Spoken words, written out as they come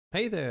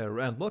Hey there,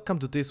 and welcome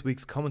to this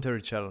week's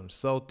commentary challenge.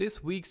 So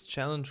this week's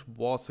challenge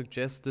was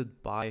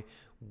suggested by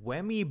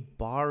Whammy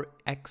Bar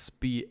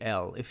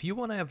XBL. If you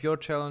want to have your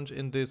challenge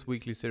in this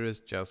weekly series,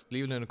 just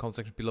leave it in the comment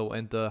section below,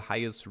 and the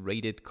highest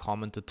rated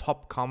comment, the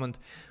top comment,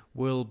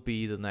 will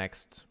be the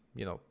next,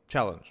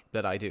 challenge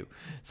that I do.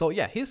 So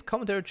yeah, his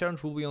commentary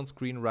challenge will be on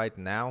screen right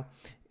now.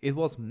 It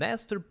was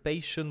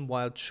masturbation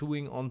while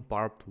chewing on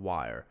barbed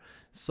wire.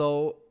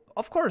 So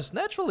of course,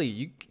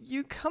 naturally,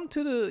 you come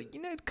to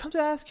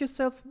ask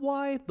yourself,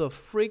 why the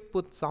frick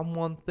would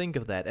someone think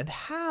of that, and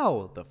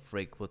how the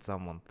frick would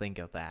someone think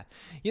of that?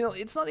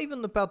 It's not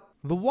even about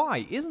the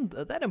why. Isn't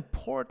that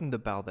important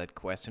about that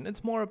question?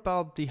 It's more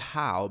about the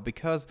how,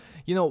 because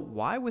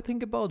why we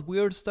think about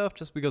weird stuff,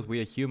 just because we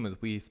are humans,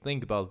 we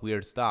think about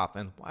weird stuff,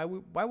 and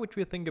why would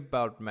we think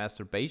about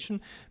masturbation?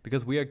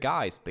 Because we are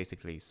guys,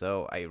 basically.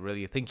 So I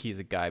really think he's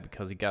a guy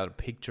because he got a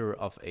picture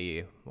of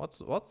a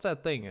what's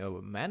that thing? A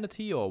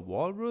manatee or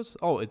walrus?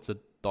 Oh, it's a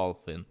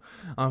dolphin.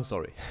 I'm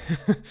sorry.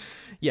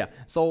 Yeah,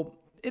 so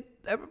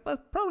I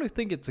probably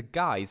think it's a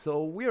guy,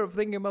 so we're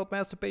thinking about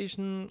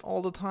masturbation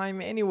all the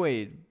time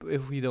anyway,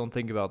 if we don't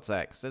think about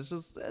sex.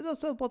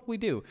 That's not what we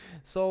do.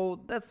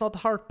 So that's not the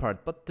hard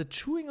part, but the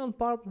chewing on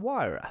barbed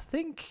wire, I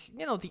think,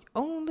 the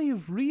only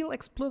real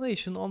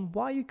explanation on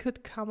why you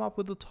could come up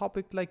with a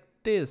topic like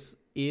this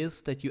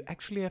is that you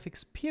actually have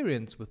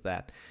experience with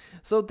that.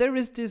 So there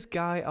is this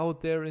guy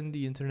out there in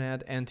the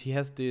internet, and he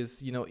has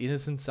this,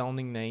 innocent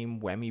sounding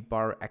name, Whammy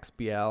Bar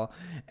XBL,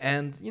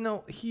 and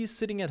he's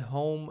sitting at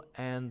home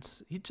and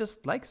he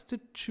just likes to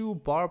chew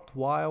barbed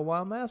wire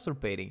while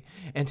masturbating.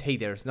 And hey,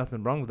 there's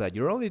nothing wrong with that.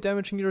 You're only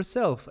damaging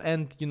yourself,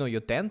 and your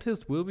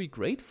dentist will be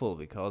grateful,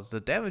 because the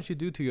damage you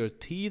do to your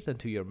teeth and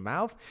to your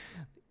mouth,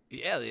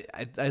 yeah,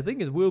 I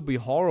think it will be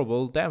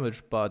horrible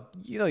damage, but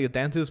your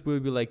dentist will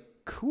be like,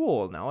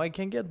 cool, now I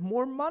can get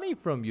more money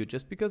from you,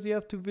 just because you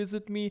have to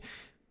visit me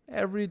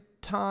every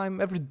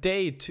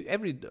day.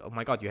 Oh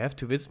my god, you have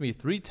to visit me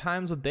 3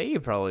 times a day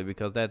probably,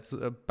 because that's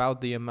about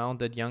the amount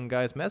that young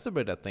guys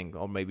masturbate, I think,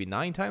 or maybe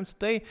 9 times a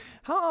day.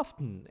 How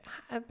often?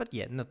 But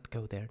yeah, not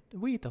go there.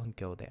 We don't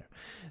go there.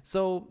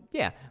 So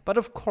yeah, but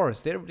of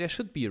course there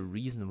should be a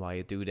reason why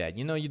you do that.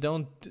 You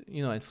don't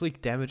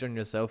inflict damage on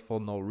yourself for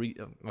no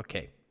reason.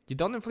 Okay. You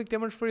don't inflict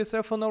damage for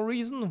yourself for no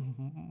reason?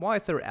 Why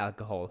is there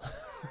alcohol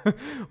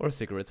or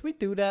cigarettes? We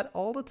do that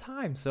all the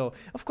time. So,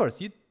 of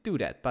course, you do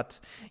that. But,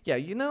 yeah,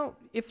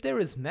 if there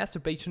is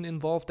masturbation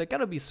involved, there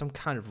gotta be some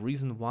kind of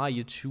reason why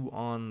you chew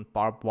on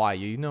barbed wire.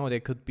 There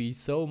could be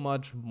so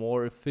much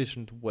more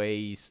efficient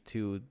ways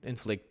to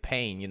inflict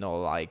pain,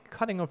 like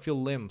cutting off your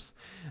limbs.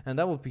 And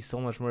that would be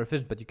so much more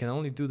efficient, but you can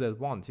only do that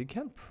once. You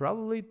can't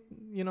probably,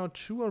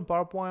 chew on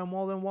barbed wire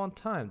more than one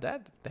time.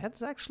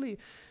 That's actually...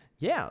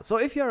 Yeah, so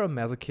if you're a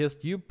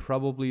masochist, you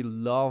probably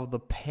love the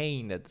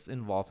pain that's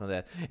involved in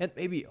that. And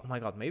maybe, oh my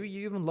god, maybe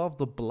you even love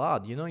the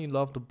blood. You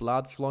love the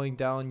blood flowing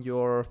down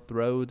your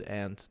throat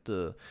and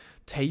the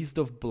taste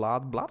of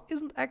blood. Blood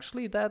isn't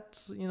actually that,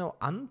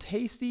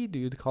 untasty, do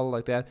you call it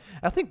like that?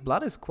 I think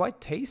blood is quite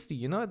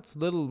tasty, it's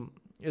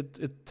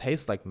it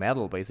tastes like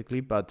metal basically,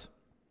 but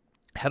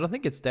I don't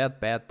think it's that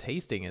bad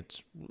tasting.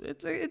 It's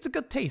a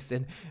good taste.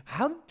 And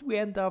how did we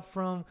end up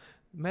from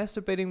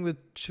masturbating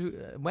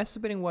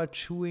while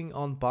chewing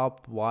on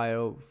barbed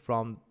wire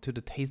to the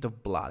taste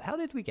of blood? How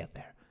did we get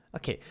there?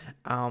 Okay,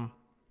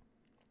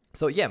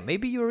 so yeah,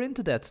 maybe you're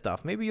into that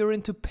stuff. Maybe you're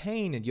into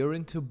pain and you're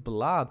into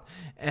blood.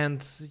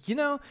 And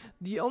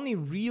the only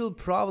real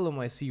problem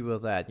I see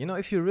with that,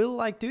 if you really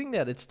like doing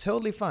that, it's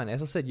totally fine.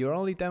 As I said, you're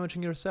only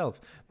damaging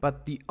yourself.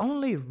 But the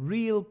only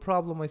real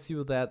problem I see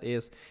with that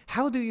is,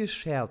 how do you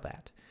share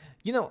that?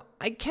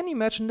 I can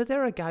imagine that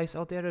there are guys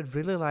out there that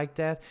really like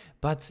that,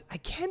 but I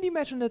can't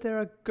imagine that there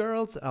are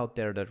girls out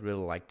there that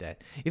really like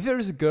that. If there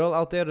is a girl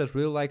out there that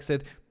really likes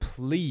it,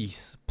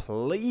 please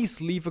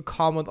leave a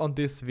comment on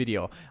this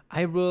video.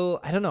 I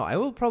will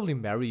probably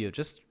marry you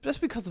just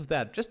because of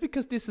that. Just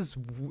because this is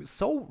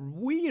so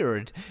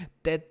weird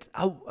that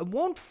I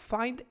won't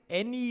find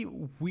any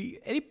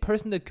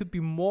person that could be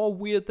more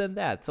weird than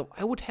that. So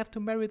I would have to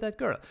marry that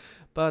girl.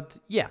 But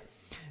yeah.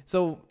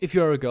 So if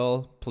you're a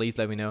girl, please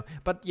let me know.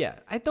 But yeah,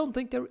 I don't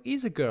think there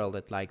is a girl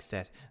that likes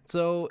that.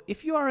 So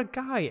if you are a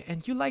guy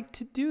and you like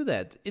to do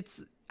that,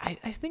 I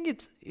think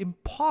it's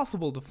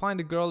impossible to find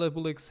a girl that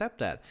will accept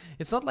that.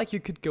 It's not like you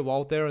could go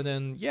out there and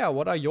then, yeah,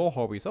 what are your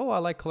hobbies? Oh, I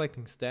like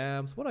collecting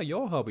stamps. What are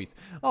your hobbies?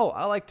 Oh,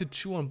 I like to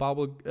chew on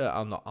bubble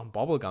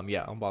gum.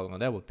 Yeah, on bubble gum.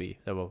 That would be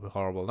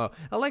horrible. No,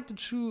 I like to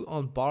chew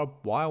on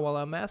barbed wire while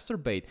I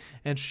masturbate.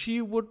 And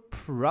she would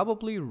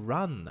probably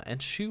run,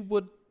 and she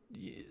would...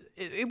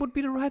 It would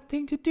be the right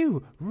thing to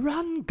do.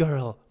 Run,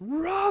 girl,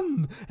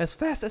 run as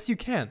fast as you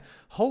can.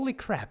 Holy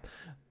crap.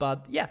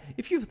 But yeah,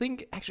 if you find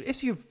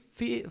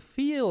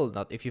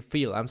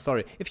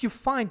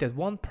that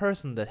one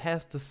person that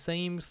has the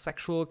same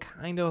sexual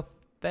kind of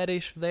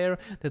fetish there,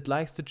 that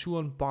likes to chew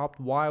on barbed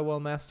wire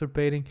while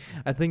masturbating,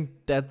 I think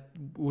that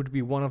would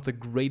be one of the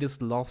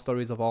greatest love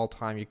stories of all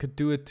time. You could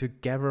do it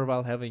together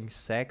while having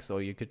sex,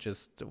 or you could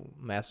just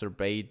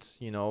masturbate,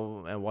 you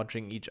know, and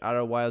watching each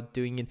other while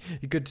doing it.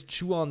 You could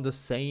chew on the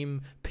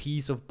same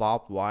piece of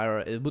barbed wire.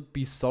 It would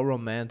be so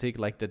romantic,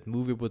 like that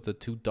movie with the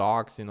two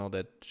dogs, you know,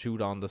 that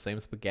chewed on the same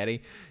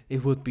spaghetti.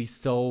 It would be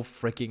so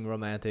freaking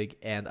romantic,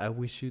 and I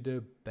wish you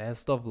the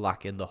best of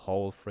luck in the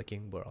whole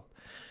freaking world.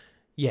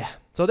 Yeah,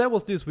 so that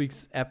was this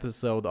week's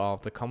episode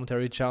of the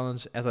commentary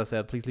challenge. As I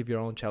said, please leave your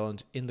own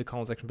challenge in the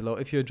comment section below.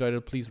 If you enjoyed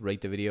it, please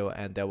rate the video,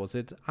 and that was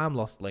it. I'm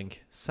iLostLink,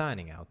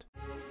 signing out.